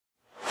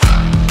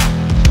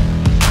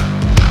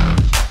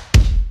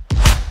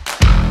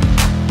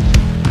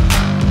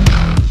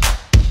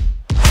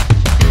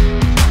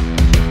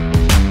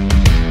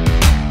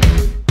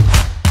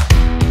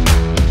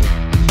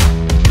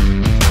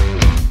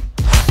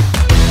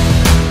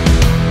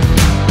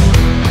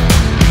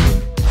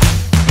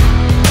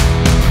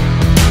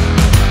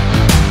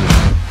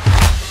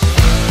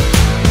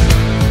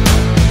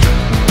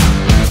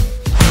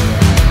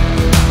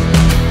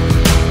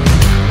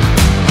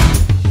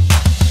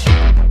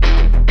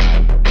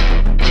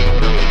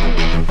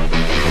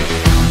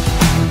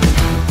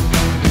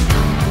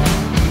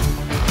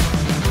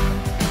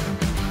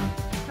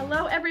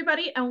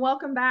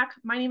welcome back.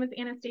 My name is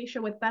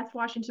Anastasia with Best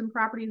Washington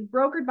Properties,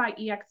 brokered by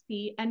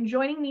eXp, and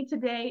joining me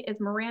today is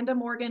Miranda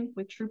Morgan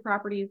with True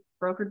Properties,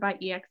 brokered by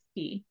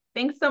eXp.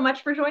 Thanks so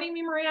much for joining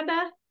me,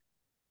 Miranda.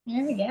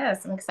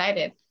 Yes, I'm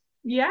excited.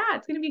 Yeah,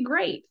 it's going to be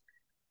great.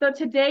 So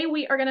today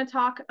we are going to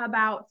talk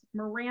about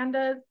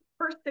Miranda's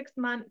first 6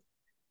 months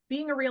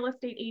being a real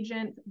estate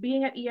agent,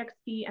 being at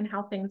eXp, and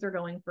how things are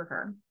going for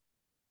her.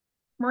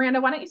 Miranda,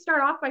 why don't you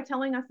start off by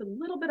telling us a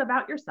little bit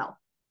about yourself?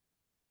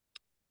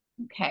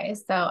 Okay,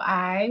 so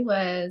I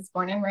was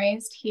born and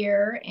raised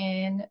here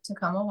in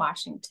Tacoma,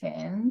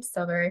 Washington,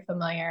 so very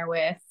familiar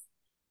with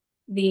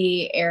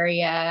the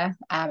area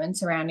and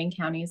surrounding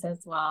counties as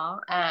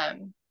well. I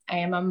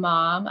am a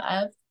mom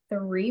of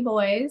three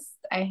boys.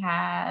 I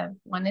have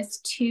one is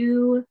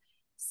 2,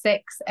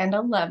 6, and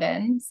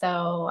 11,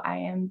 so I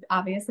am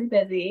obviously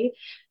busy.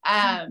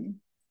 Um,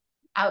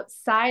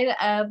 Outside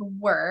of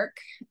work,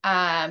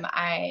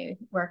 I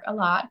work a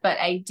lot, but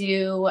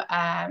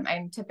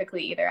I'm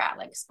typically either at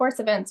like sports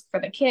events for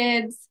the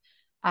kids.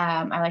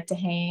 I like to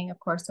hang, of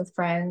course, with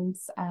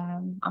friends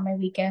on my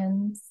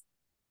weekends.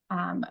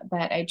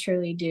 But I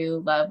truly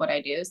do love what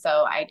I do,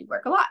 so I do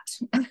work a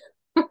lot.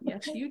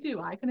 Yes, you do.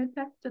 I can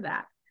attest to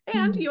that.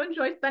 And you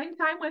enjoy spending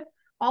time with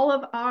all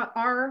of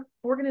our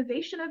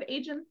organization of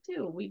agents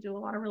too. We do a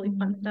lot of really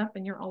fun Mhm. stuff,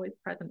 and you're always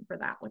present for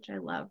that, which I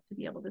love to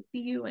be able to see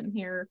you and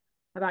hear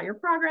about your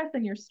progress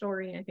and your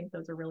story. I think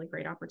those are really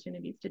great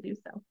opportunities to do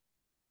so.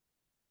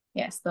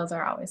 Yes, those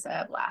are always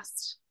a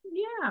blast.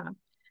 Yeah.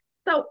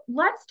 So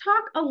let's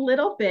talk a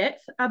little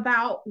bit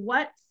about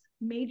what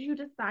made you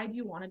decide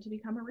you wanted to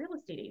become a real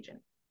estate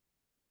agent.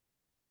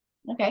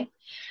 Okay.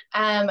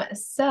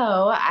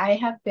 So I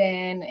have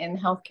been in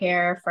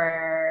healthcare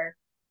for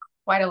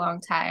quite a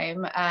long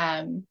time.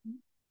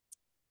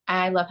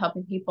 I love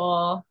helping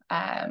people.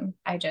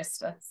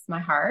 That's my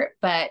heart.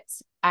 But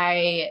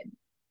I,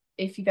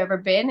 if you've ever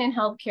been in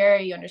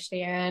healthcare, you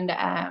understand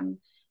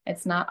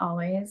it's not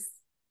always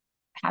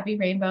happy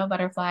rainbow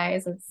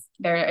butterflies.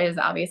 There is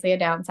obviously a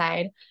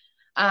downside.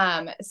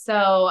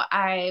 So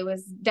I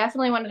was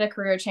definitely wanted a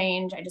career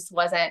change. I just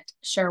wasn't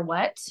sure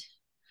what.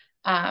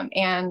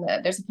 And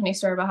there's a funny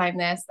story behind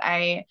this.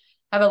 I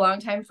have a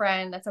longtime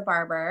friend that's a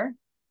barber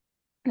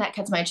that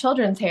cuts my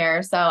children's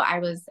hair. So I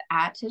was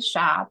at his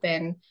shop,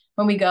 and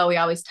when we go, we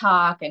always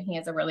talk, and he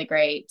has a really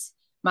great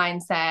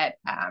mindset.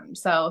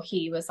 So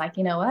he was like,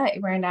 you know what,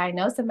 Miranda, I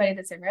know somebody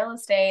that's in real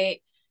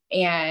estate,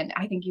 and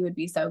I think you would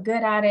be so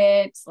good at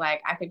it.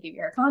 Like, I could give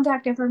you her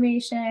contact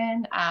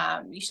information.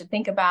 You should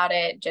think about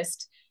it.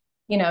 Just,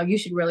 you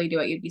should really do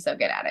it. You'd be so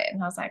good at it.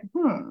 And I was like,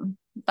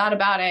 thought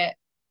about it.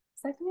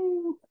 It's like,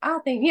 I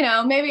think,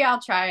 maybe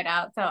I'll try it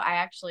out. So I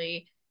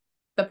actually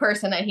the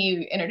person that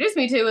he introduced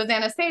me to was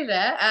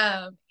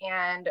Anastasia,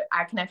 and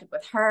I connected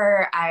with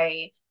her.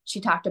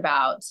 She talked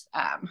about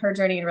her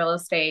journey in real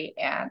estate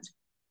and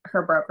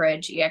her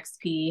brokerage,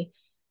 eXp.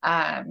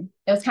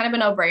 It was kind of a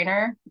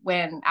no-brainer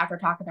when after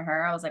talking to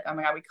her, I was like, oh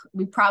my God,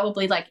 we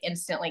probably like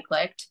instantly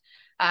clicked.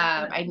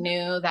 I Definitely.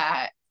 knew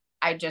that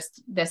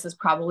this is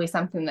probably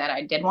something that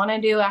I did want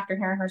to do after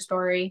hearing her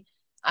story.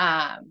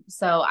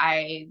 So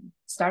I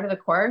started the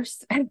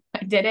course. I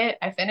did it.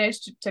 I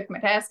finished, took my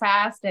test,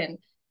 passed, and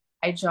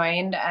I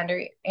joined under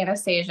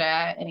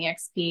Anastasia in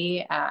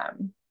eXp.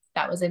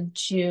 That was in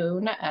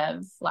June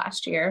of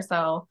last year,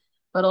 so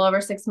a little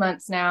over 6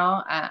 months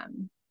now.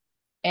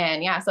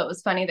 And yeah, so it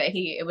was funny that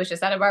it was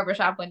just at a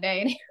barbershop one day,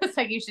 and he was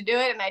like, "You should do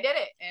it," and I did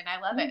it, and I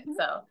love it. Mhm.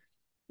 So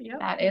Yep.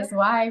 that is Yep.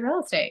 why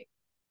real estate.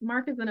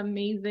 Mark is an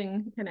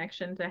amazing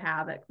connection to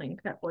have at Clean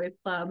Cut Boys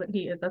Club.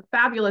 He is a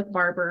fabulous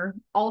barber,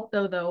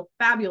 also though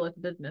fabulous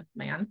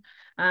businessman.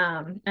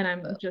 And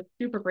I'm just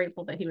super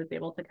grateful that he was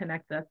able to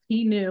connect us.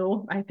 He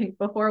knew, I think,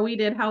 before we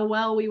did how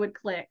well we would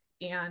click,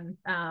 and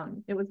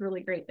it was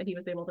really great that he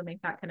was able to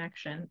make that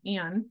connection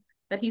and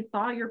that he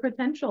saw your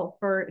potential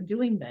for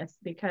doing this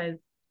because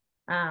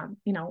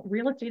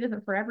real estate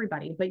isn't for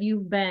everybody, but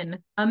you've been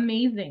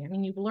amazing. I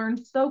mean, you've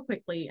learned so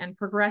quickly and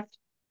progressed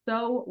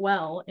so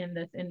well in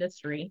this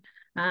industry.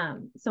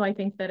 So I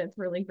think that it's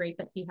really great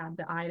that he had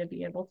the eye to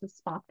be able to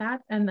spot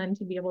that and then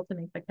to be able to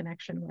make the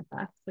connection with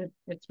us.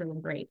 It's really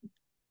great.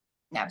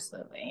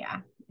 Absolutely,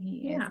 yeah,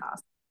 he is Yeah,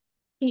 awesome.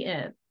 he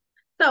is.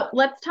 So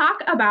let's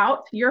talk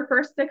about your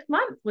first 6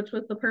 months, which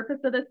was the purpose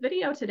of this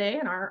video today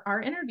and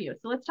our interview.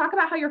 So let's talk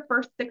about how your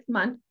first 6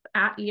 months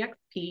at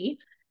eXp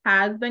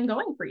has been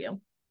going for you.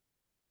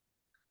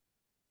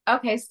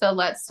 Okay, so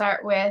let's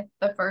start with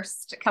the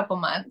first couple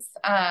months.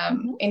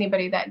 Mhm.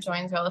 Anybody that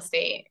joins real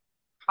estate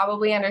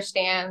probably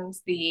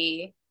understands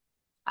the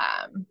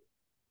um,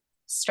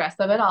 stress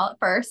of it all at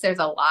first. There's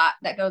a lot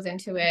that goes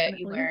into it.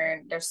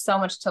 Definitely. There's so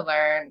much to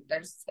learn.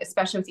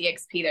 Especially with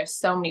eXp, there's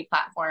so many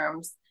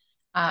platforms,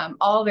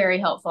 all very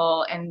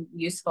helpful and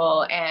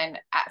useful. And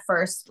at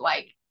first,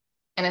 like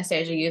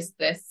Anastasia used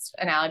this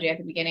analogy at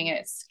the beginning, and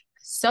it's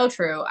so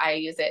true. I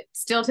use it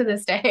still to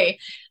this day.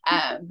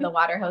 The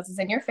water hose is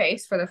in your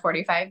face for the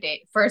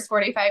first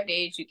 45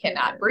 days. You It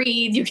cannot is.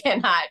 breathe.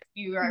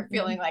 You are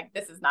feeling Mhm. like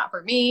this is not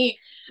for me.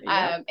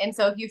 Yep. And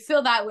so if you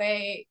feel that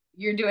way,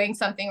 you're doing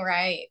something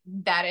right.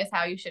 That is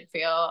how you should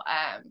feel.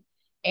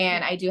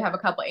 And I do have a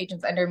couple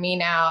agents under me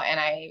now, and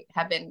I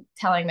have been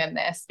telling them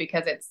this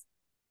because it's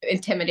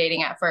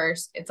intimidating at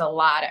first. It's a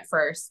lot at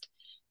first.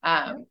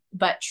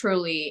 But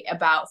truly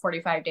about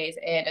 45 days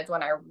in is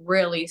when I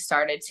really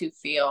started to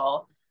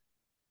feel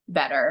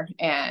better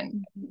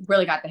and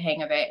really got the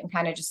hang of it and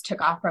kind of just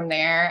took off from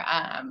there.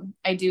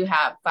 I do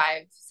have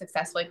 5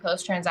 successfully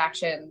closed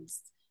transactions.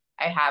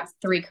 I have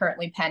 3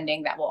 currently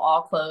pending that will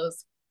all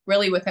close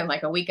really within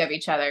like a week of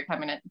each other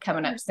coming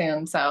up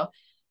soon. So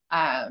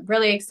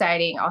really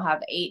exciting. I'll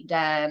have 8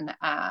 done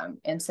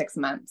in 6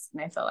 months.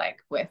 And I feel like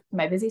with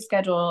my busy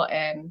schedule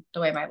and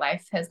the way my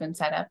life has been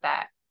set up,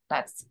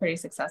 that's pretty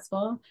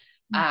successful.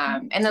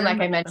 And then, like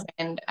I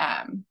mentioned,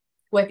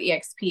 with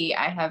eXp,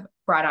 I have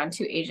brought on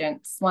 2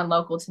 agents, one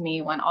local to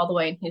me, one all the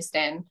way in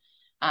Houston,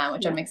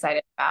 which I'm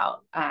excited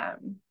about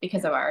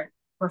because of our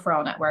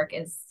referral network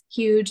is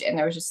huge. And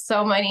there was just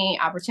so many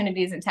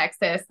opportunities in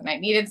Texas, and I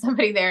needed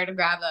somebody there to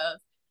grab those.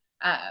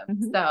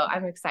 So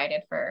I'm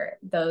excited for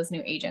those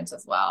new agents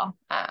as well.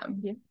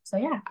 So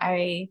yeah,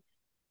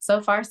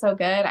 so far so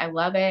good. I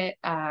love it.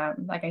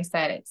 Like I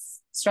said,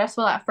 it's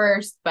stressful at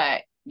first,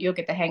 but you'll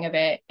get the hang of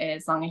it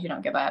as long as you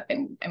don't give up.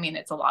 And I mean,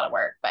 it's a lot of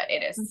work, but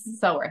it is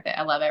so worth it.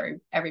 I love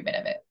every bit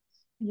of it.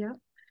 Yeah.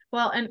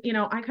 Well, and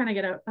I kind of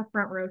get a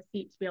front row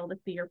seat to be able to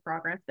see your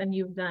progress, and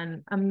you've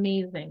done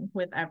amazing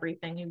with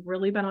everything. You've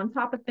really been on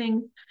top of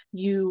things.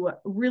 You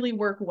really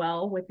work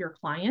well with your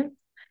clients.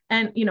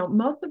 And,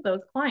 most of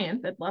those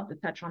clients, I'd love to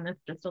touch on this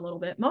just a little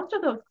bit. Most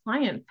of those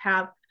clients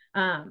have,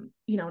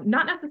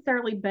 not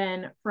necessarily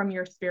been from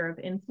your sphere of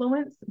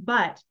influence,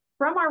 but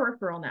from our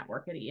referral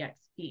network at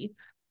eXp,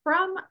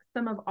 from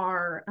some of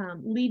our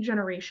lead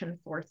generation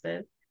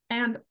sources,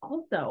 and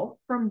also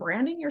from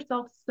branding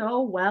yourself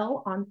so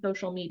well on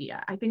social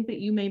media. I think that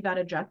you made that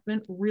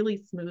adjustment really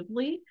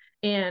smoothly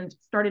and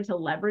started to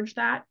leverage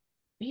that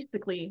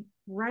basically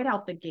right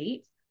out the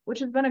gate, which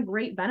has been a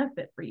great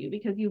benefit for you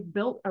because you've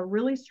built a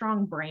really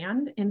strong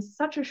brand in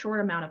such a short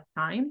amount of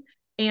time.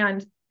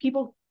 And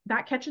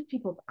that catches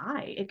people's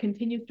eye. It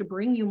continues to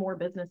bring you more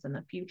business in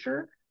the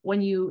future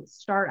when you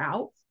start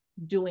out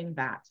doing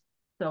that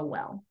so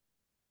well.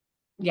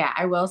 Yeah,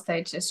 I will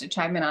say, just to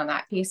chime in on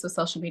that piece with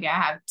social media,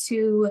 I have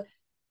 2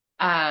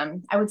 I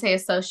would say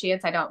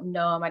associates. I don't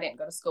know them. I didn't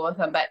go to school with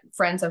them, but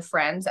friends of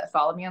friends that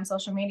follow me on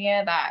social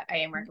media that I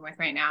am working with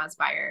right now as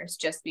buyers,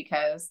 just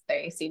because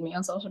they see me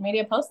on social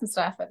media posting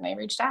stuff and they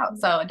reached out.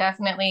 So it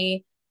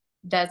definitely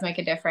does make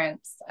a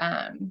difference.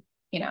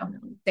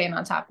 Staying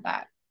on top of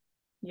that.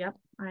 Yep,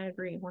 I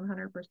agree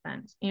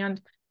 100%.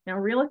 And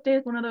real estate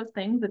is one of those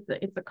things.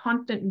 It's a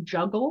constant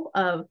juggle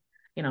of,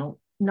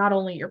 not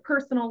only your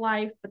personal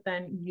life, but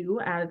then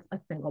you as a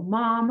single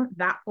mom,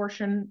 that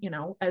portion,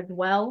 as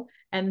well.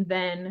 And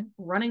then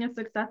running a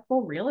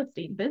successful real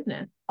estate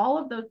business. All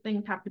of those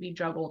things have to be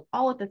juggled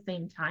all at the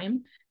same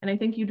time. And I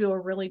think you do a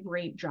really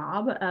great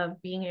job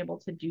of being able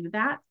to do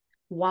that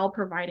while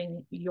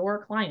providing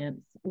your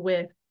clients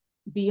with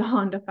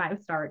beyond a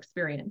 5-star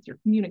experience. Your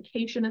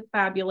communication is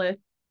fabulous.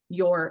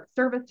 Your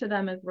service to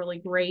them is really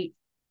great.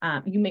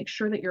 You make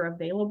sure that you're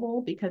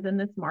available because in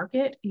this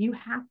market, you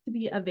have to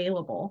be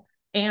available.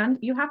 And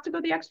you have to go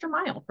the extra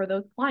mile for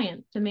those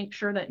clients to make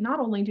sure that not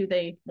only do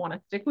they want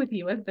to stick with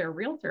you as their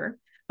realtor,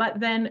 but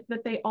then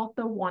that they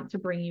also want to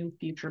bring you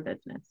future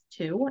business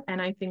too.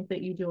 And I think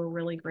that you do a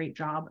really great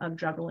job of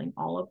juggling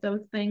all of those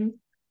things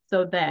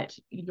so that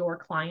your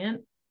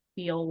clients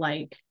feel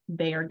like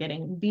they are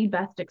getting the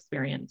best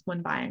experience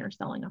when buying or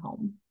selling a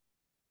home.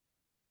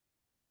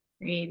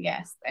 Agreed,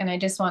 yes. And I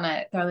just want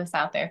to throw this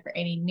out there for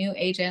any new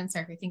agents,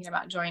 or if you're thinking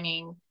about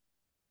joining,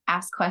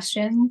 ask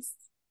questions.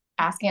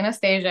 Ask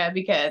Anastasia,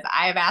 because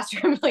I have asked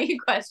her a million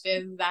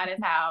questions. That is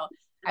how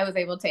I was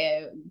able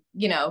to,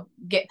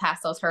 get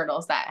past those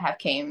hurdles that have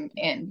came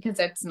in, because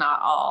it's not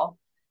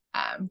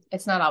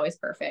always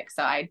perfect.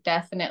 So I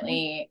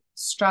definitely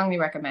strongly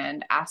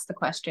recommend ask the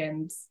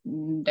questions.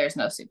 There's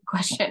no stupid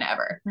question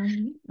ever.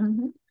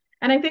 And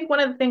I think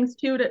one of the things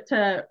too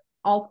to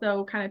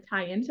also kind of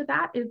tie into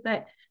that is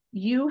that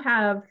you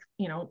have,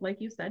 like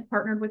you said,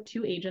 partnered with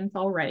 2 agents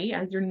already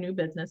as your new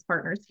business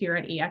partners here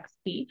at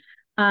eXp.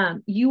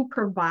 You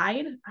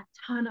provide a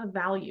ton of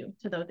value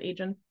to those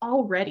agents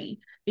already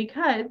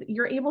because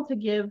you're able to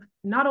give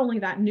not only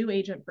that new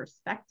agent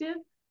perspective,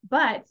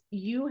 but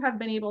you have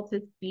been able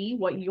to see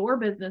what your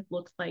business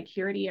looks like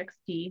here at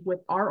eXp with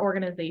our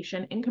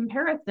organization in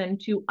comparison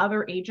to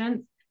other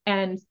agents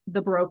and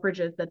the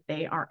brokerages that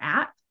they are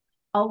at.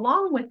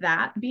 Along with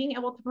that, being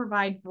able to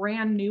provide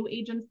brand new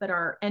agents that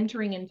are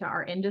entering into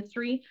our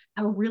industry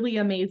a really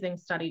amazing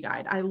study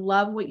guide. I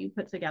love what you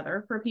put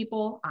together for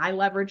people. I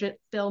leverage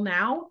it still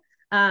now,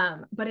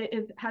 but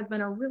it has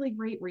been a really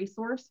great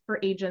resource for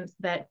agents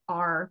that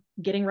are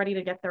getting ready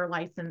to get their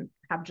license,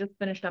 have just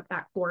finished up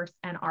that course,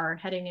 and are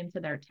heading into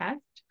their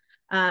test.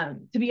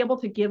 To be able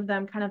to give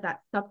them kind of that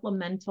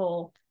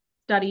supplemental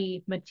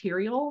study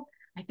material,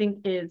 I think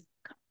is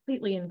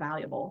completely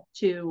invaluable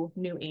to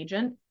new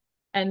agents.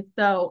 And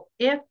so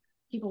if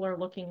people are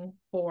looking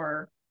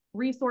for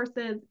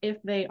resources, if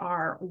they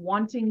are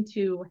wanting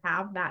to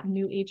have that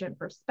new agent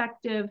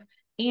perspective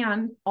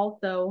and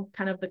also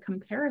kind of the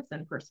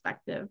comparison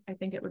perspective, I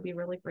think it would be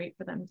really great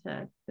for them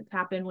to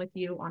tap in with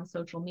you on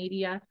social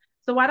media.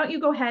 So why don't you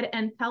go ahead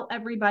and tell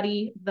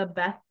everybody the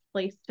best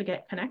place to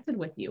get connected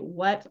with you?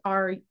 What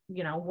are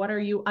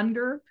you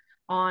under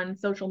on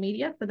social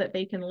media so that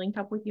they can link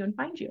up with you and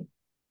find you?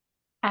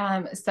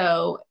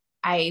 So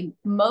I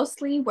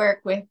mostly work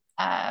with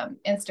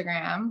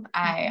Instagram.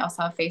 I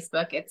also have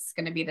Facebook. It's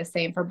going to be the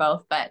same for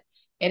both, but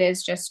it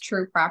is just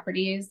True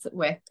Properties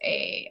with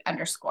a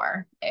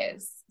underscore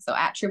is so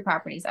at True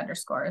Properties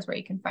underscore is where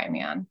you can find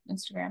me on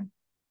Instagram.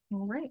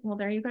 All right. Well,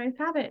 there you guys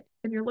have it.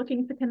 If you're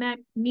looking to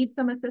connect, need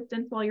some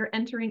assistance while you're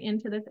entering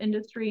into this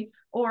industry,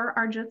 or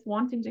are just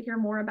wanting to hear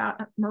more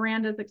about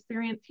Miranda's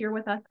experience here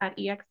with us at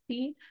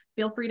eXp,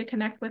 feel free to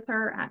connect with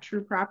her at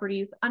True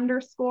Properties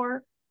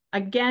underscore.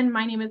 Again,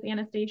 my name is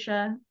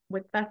Anastasia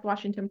with Best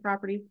Washington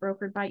Properties,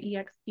 brokered by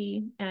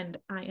eXp, and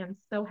I am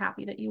so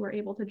happy that you were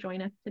able to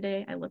join us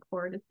today. I look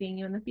forward to seeing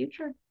you in the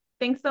future.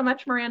 Thanks so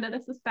much, Miranda.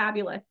 This was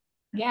fabulous.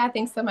 Yeah,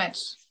 thanks so much.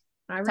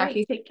 All Talk to right.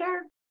 you. Take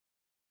care.